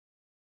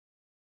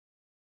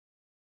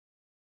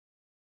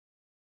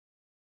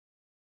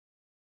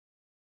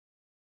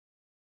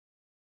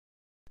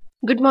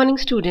Good morning,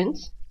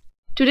 students.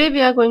 Today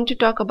we are going to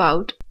talk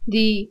about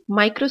the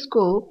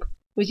microscope,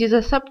 which is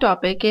a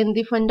subtopic in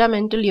the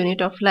fundamental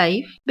unit of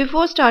life.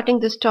 Before starting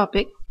this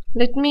topic,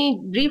 let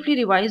me briefly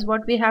revise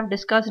what we have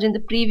discussed in the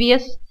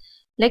previous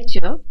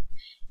lecture.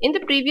 In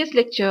the previous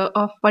lecture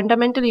of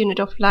fundamental unit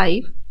of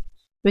life,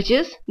 which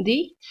is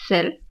the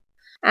cell,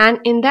 and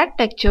in that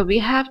lecture we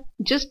have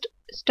just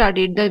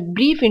studied the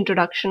brief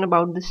introduction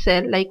about the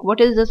cell, like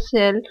what is the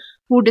cell,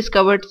 who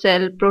discovered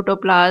cell,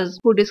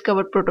 who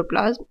discovered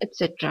protoplasm,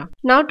 etc.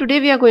 Now today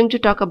we are going to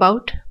talk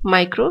about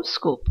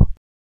microscope.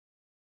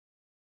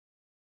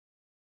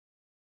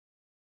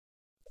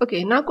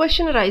 Okay, now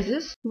question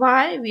arises,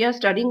 why we are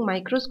studying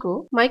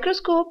microscope?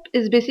 Microscope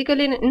is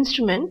basically an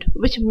instrument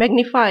which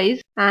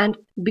magnifies, and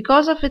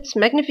because of its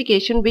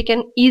magnification we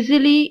can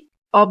easily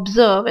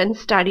observe and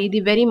study the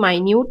very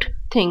minute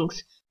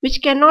things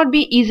which cannot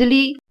be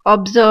easily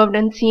observed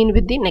and seen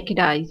with the naked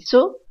eyes.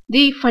 So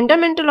the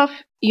fundamental of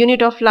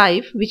unit of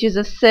life, which is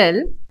a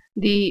cell,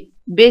 the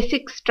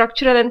basic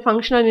structural and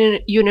functional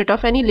unit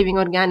of any living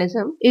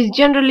organism, is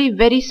generally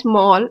very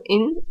small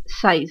in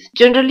size.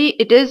 Generally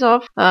it is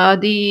of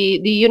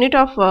the unit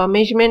of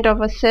measurement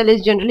of a cell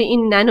is generally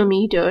in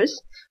nanometers,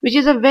 which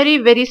is a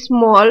very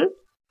small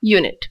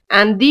unit,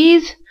 and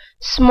these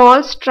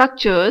small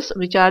structures,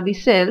 which are the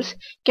cells,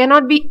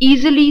 cannot be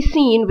easily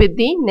seen with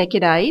the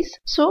naked eyes.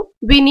 So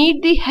we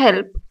need the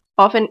help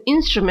of an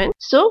instrument.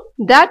 So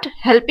that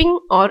helping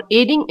or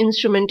aiding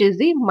instrument is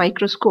the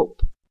microscope.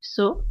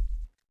 So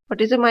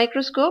what is a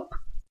microscope?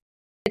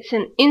 It's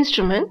an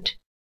instrument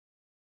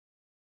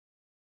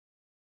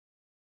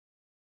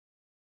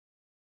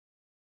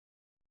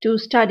to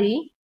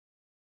study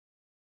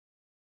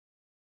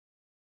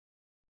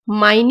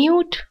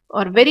minute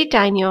or very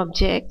tiny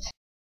objects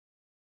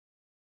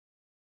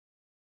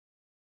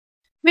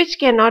which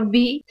cannot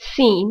be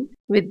seen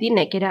with the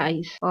naked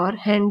eyes or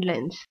hand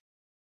lens.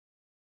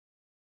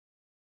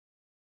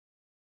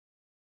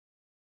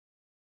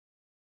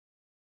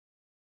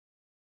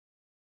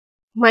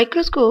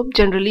 Microscope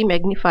generally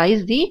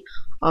magnifies the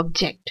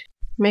object.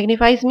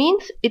 Magnifies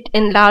means it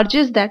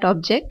enlarges that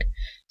object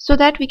so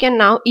that we can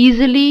now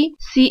easily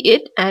see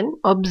it and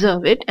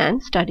observe it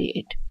and study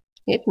it.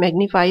 It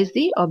magnifies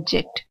the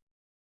object.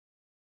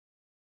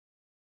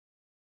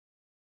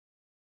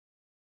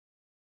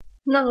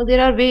 Now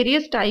there are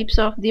various types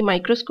of the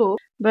microscope,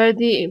 but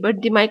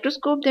the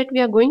microscope that we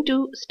are going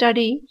to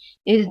study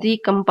is the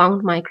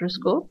compound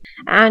microscope.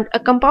 And a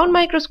compound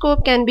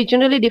microscope can be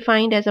generally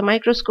defined as a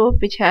microscope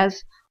which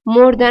has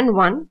more than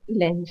one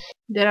lens.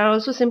 There are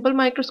also simple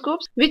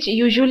microscopes which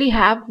usually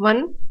have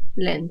one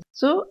lens.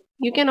 So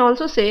you can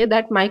also say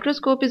that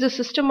microscope is a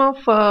system of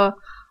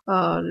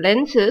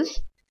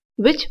lenses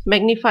which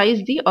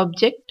magnifies the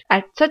object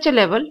at such a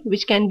level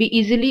which can be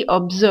easily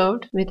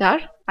observed with our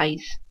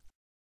eyes.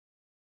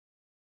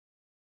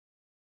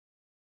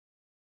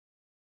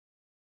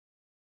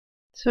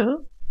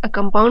 So a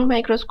compound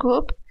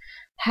microscope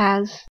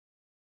has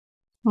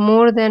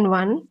more than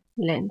one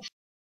lens.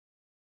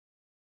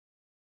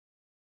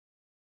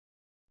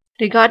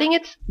 Regarding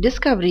its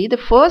discovery, the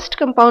first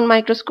compound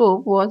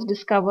microscope was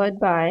discovered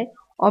by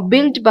or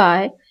built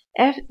by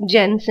F.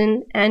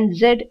 Jensen and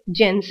Z.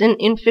 Jensen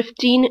in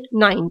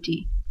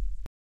 1590.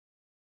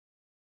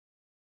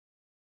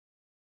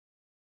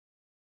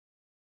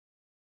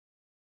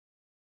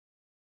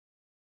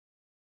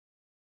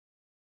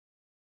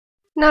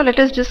 Now let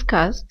us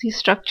discuss the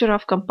structure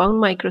of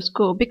compound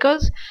microscope,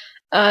 because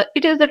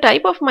it is the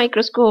type of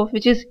microscope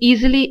which is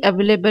easily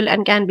available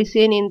and can be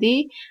seen in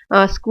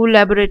the school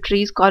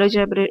laboratories, college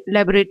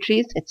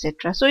laboratories,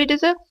 etc. So it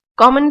is a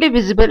commonly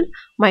visible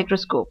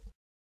microscope.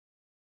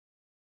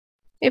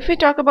 If we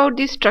talk about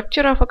the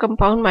structure of a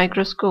compound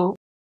microscope,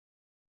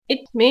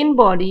 its main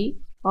body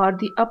or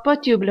the upper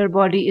tubular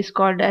body is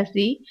called as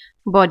the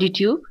body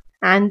tube,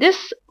 and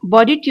this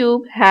body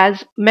tube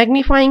has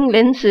magnifying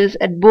lenses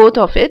at both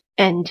of its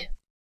ends.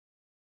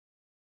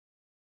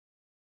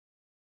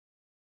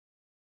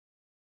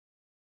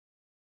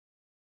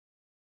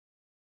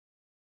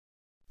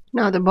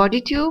 Now the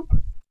body tube,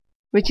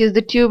 which is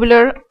the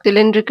tubular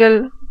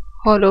cylindrical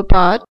hollow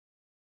part,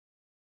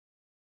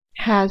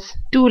 has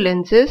two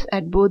lenses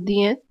at both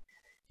the ends,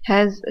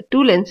 has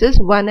two lenses,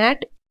 one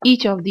at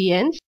each of the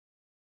ends.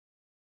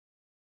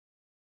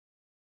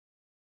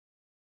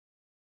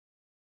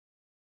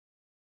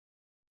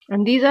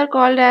 And these are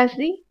called as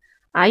the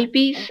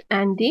eyepiece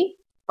and the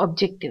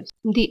objectives.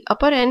 The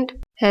upper end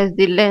has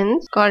the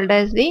lens called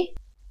as the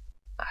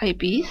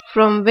eyepiece,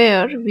 from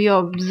where we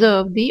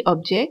observe the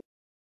object,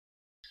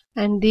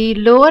 and the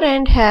lower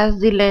end has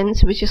the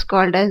lens which is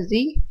called as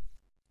the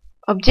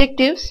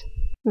objectives,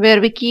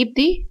 where we keep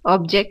the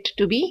object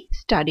to be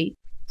studied.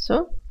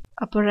 So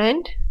upper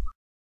end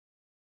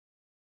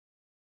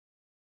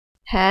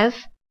has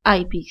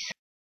eyepiece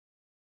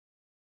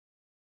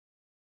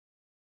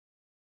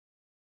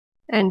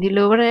and the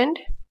lower end,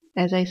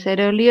 as I said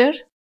earlier,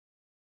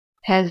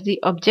 has the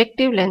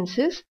objective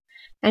lenses.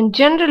 And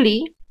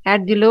generally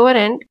at the lower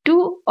end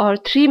 2 or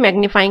 3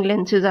 magnifying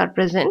lenses are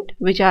present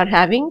which are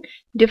having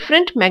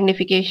different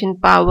magnification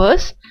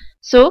powers.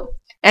 So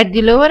at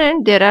the lower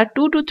end there are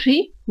 2 to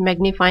 3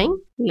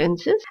 magnifying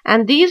lenses,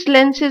 and these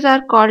lenses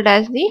are called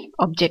as the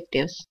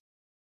objectives.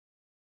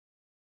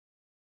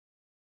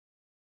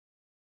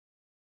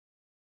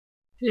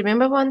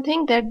 Remember one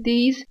thing, that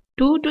these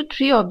 2 to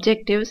 3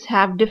 objectives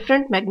have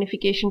different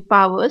magnification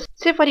powers.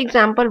 Say for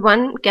example,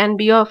 one can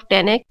be of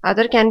 10x,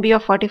 other can be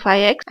of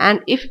 45x,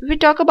 and if we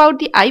talk about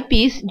the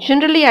eyepiece,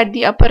 generally at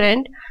the upper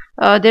end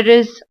there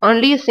is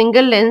only a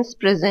single lens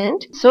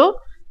present, so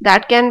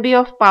that can be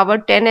of power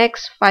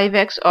 10x,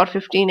 5x or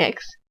 15x.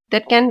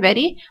 That can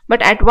vary,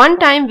 but at one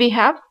time we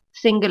have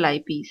single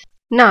eyepiece.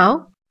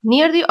 Now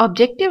near the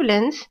objective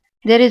lens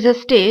there is a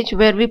stage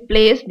where we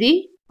place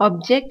the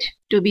object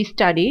to be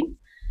studied,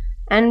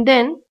 and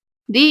then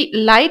the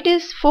light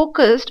is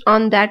focused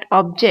on that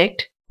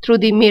object through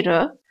the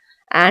mirror,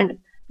 and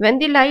when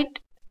the light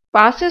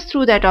passes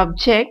through that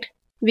object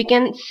we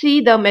can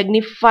see the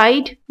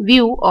magnified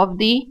view of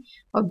the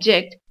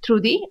object through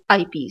the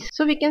eyepiece.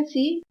 So we can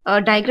see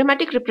a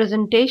diagrammatic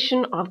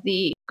representation of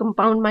the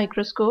compound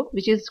microscope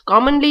which is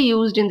commonly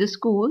used in the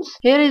schools.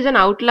 Here is an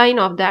outline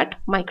of that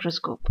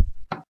microscope.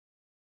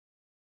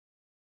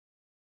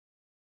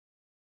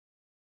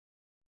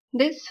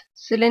 This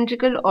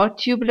cylindrical or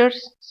tubular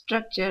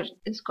structure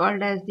is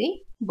called as the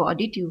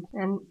body tube,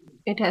 and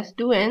it has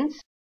two ends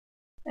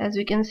as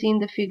we can see in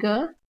the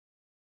figure,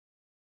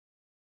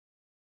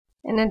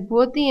 and at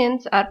both the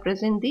ends are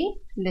present the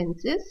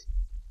lenses,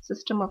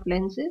 system of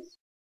lenses.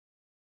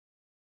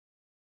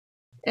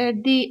 At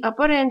the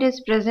upper end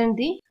is present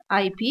the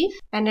eyepiece,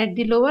 and at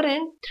the lower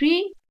end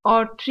three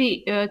or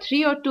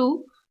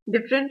two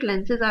different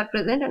lenses are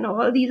present, and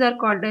all these are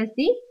called as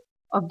the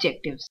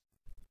objectives.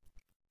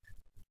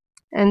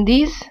 And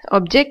these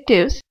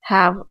objectives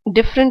have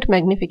different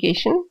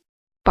magnification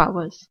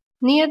powers.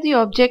 Near the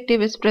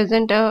objective is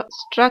present a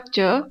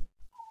structure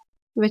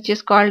which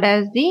is called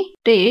as the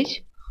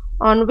stage,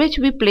 on which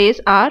we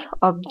place our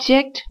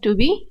object to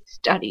be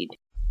studied.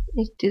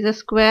 It is a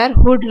square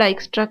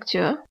hood-like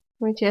structure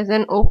which has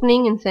an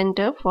opening in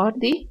center for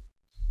the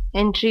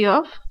entry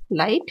of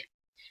light,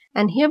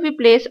 and here we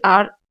place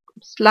our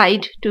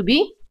slide to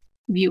be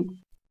viewed.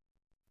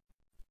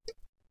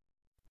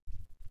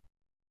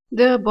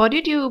 The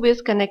body tube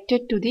is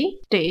connected to the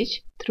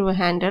stage through a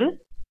handle.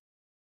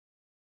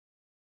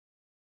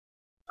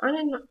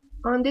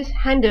 On this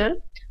handle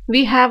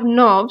we have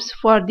knobs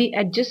for the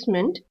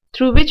adjustment,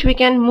 through which we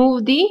can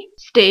move the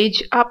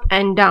stage up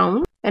and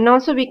down, and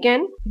also we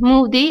can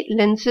move the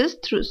lenses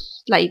through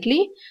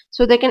slightly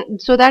so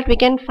that we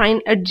can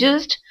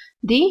adjust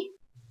the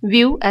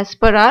view as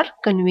per our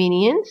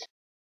convenience.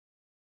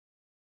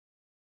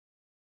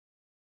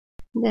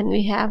 Then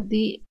we have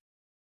the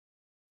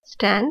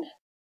stand,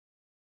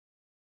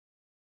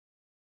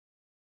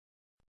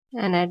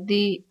 and at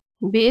the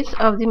base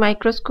of the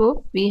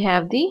microscope we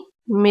have the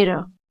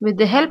mirror. With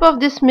the help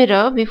of this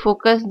mirror we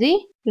focus the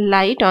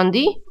light on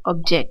the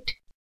object.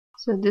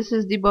 So this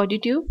is the body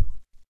tube,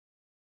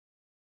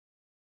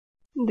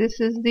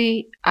 this is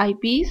the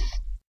eyepiece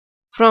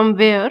from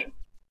where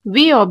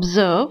we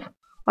observe,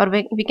 or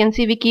we can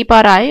see we keep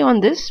our eye on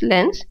this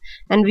lens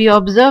and we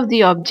observe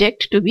the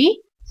object to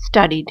be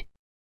studied.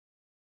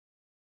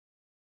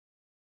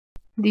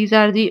 These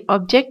are the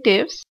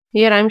objectives.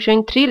 Here I am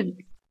showing three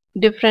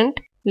different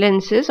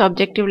lenses,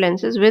 objective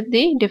lenses with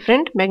the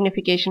different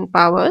magnification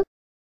powers.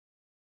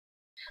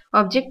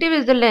 Objective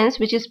is the lens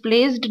which is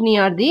placed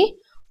near the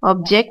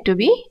object to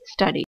be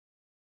studied.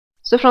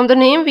 So from the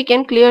name we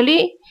can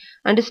clearly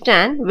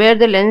understand where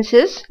the lens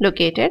is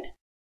located.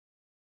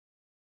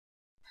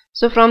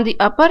 So from the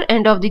upper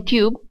end of the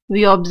tube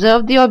we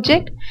observe the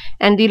object,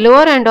 and the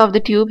lower end of the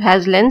tube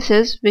has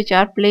lenses which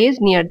are placed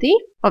near the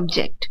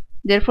object.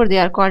 Therefore they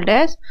are called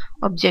as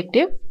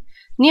objective.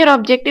 Near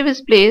objective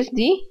is placed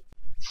the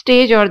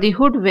stage or the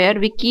hood where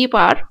we keep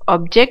our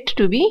object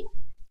to be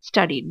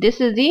studied.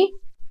 This is the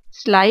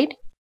slide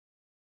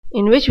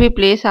in which we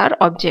place our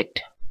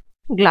object.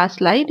 Glass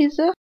slide is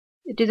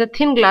a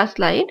thin glass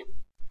slide,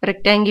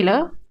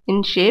 rectangular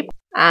in shape,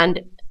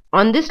 and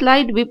on this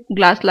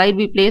glass slide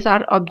we place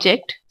our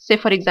object. Say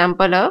for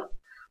example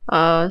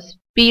a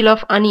peel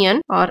of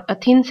onion or a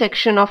thin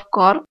section of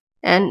cork,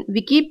 and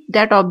we keep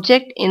that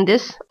object on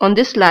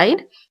this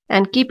slide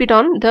and keep it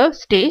on the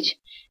stage.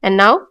 And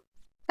now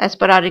as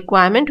per our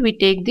requirement we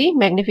take the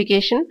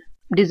magnification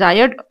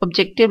desired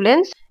objective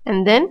lens,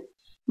 and then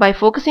by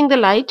focusing the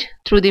light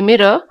through the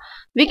mirror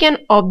we can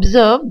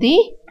observe the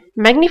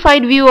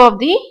magnified view of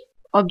the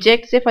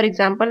object, say for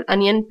example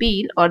onion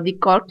peel or the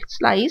cork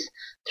slice,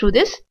 through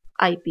this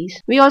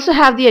eyepiece. We also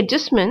have the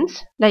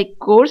adjustments like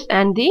coarse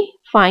and the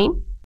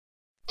fine,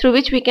 through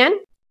which we can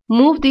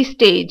move the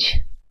stage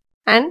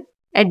and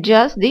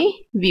adjust the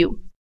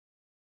view.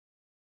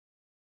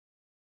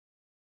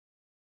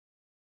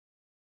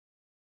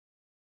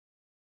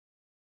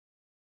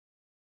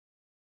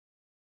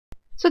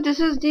 So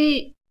this is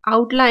the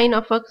outline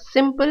of a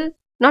simple,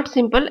 not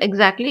simple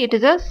exactly, it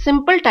is a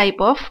simple type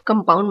of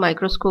compound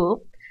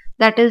microscope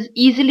that is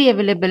easily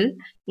available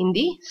in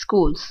the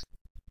schools.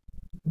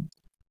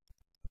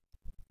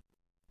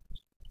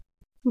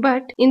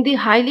 But in the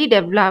highly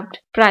developed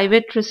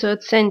private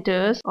research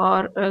centers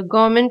or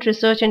government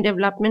research and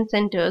development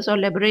centers or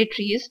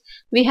laboratories,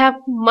 we have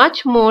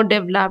much more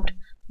developed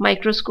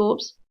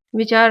microscopes,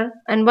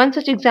 and one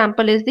such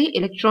example is the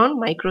electron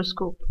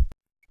microscope.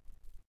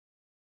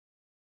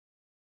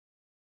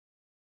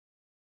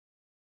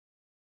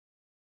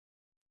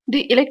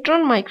 The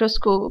electron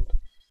microscope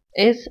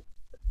is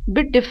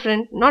bit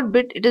different, not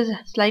bit, it is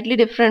slightly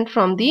different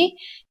from the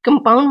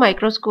compound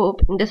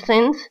microscope in the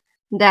sense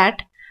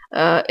that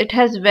it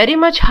has very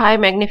much high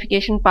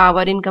magnification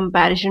power in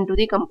comparison to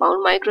the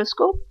compound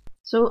microscope.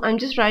 So I'm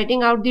just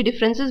writing out the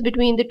differences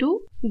between the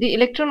two. The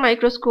electron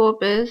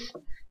microscope is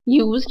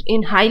used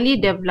in highly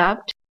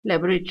developed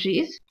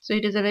laboratories. So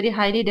it is a very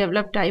highly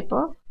developed type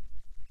of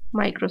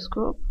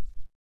microscope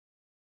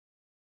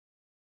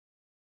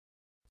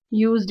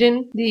used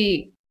in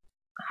the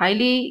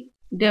highly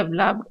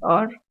developed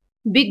or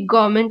big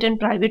government and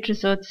private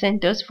research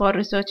centers for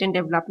research and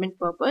development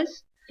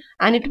purpose,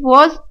 and it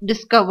was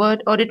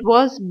discovered or it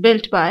was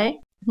built by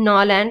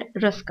Knoll and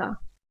Ruska.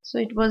 So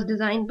it was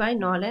designed by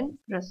Knoll and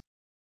Ruska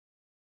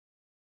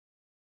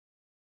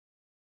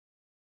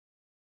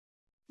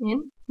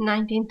in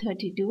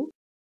 1932.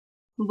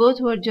 Both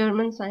were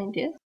German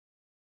scientists,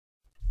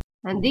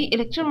 and the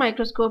electron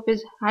microscope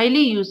is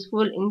highly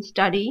useful in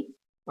study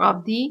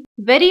of the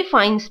very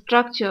fine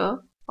structure,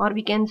 or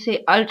we can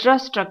say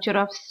ultrastructure,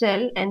 of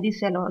cell and the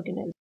cell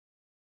organelle.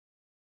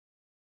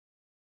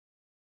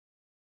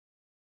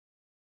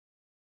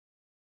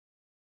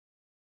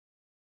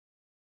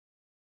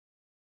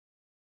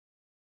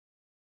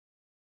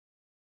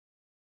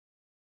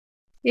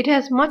 It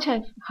has much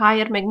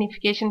higher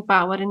magnification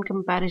power in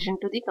comparison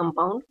to the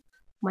compound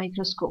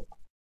microscope.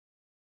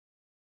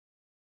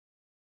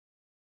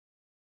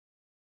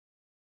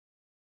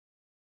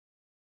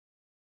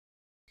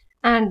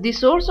 And the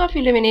source of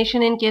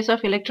illumination in case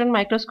of electron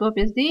microscope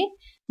is the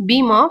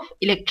beam of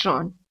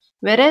electron,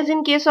 whereas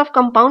in case of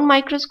compound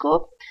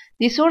microscope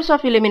the source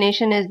of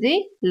illumination is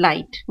the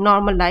light,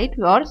 normal light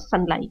or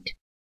sunlight.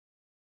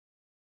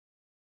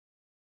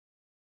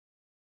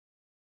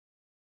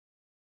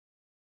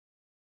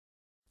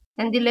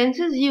 And the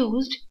lenses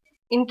used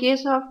in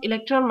case of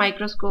electron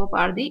microscope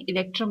are the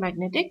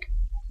electromagnetic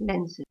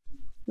lenses,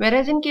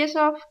 whereas in case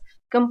of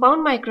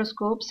compound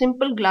microscope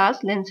simple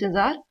glass lenses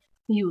are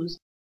used.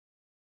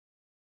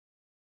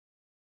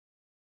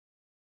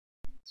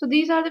 So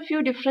these are the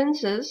few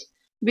differences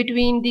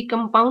between the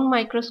compound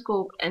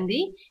microscope and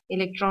the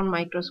electron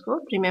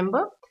microscope.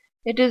 Remember,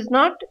 it is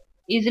not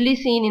easily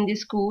seen in the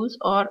schools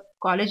or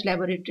college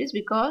laboratories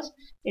because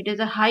it is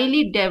a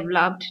highly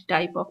developed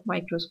type of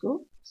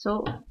microscope.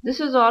 So this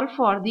is all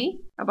for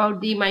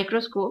about the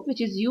microscope, which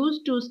is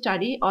used to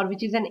study, or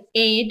which is an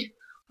aid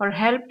or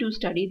help to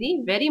study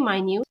the very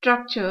minute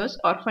structures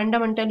or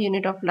fundamental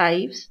unit of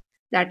lives,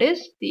 that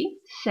is the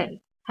cell.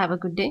 Have a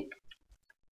good day.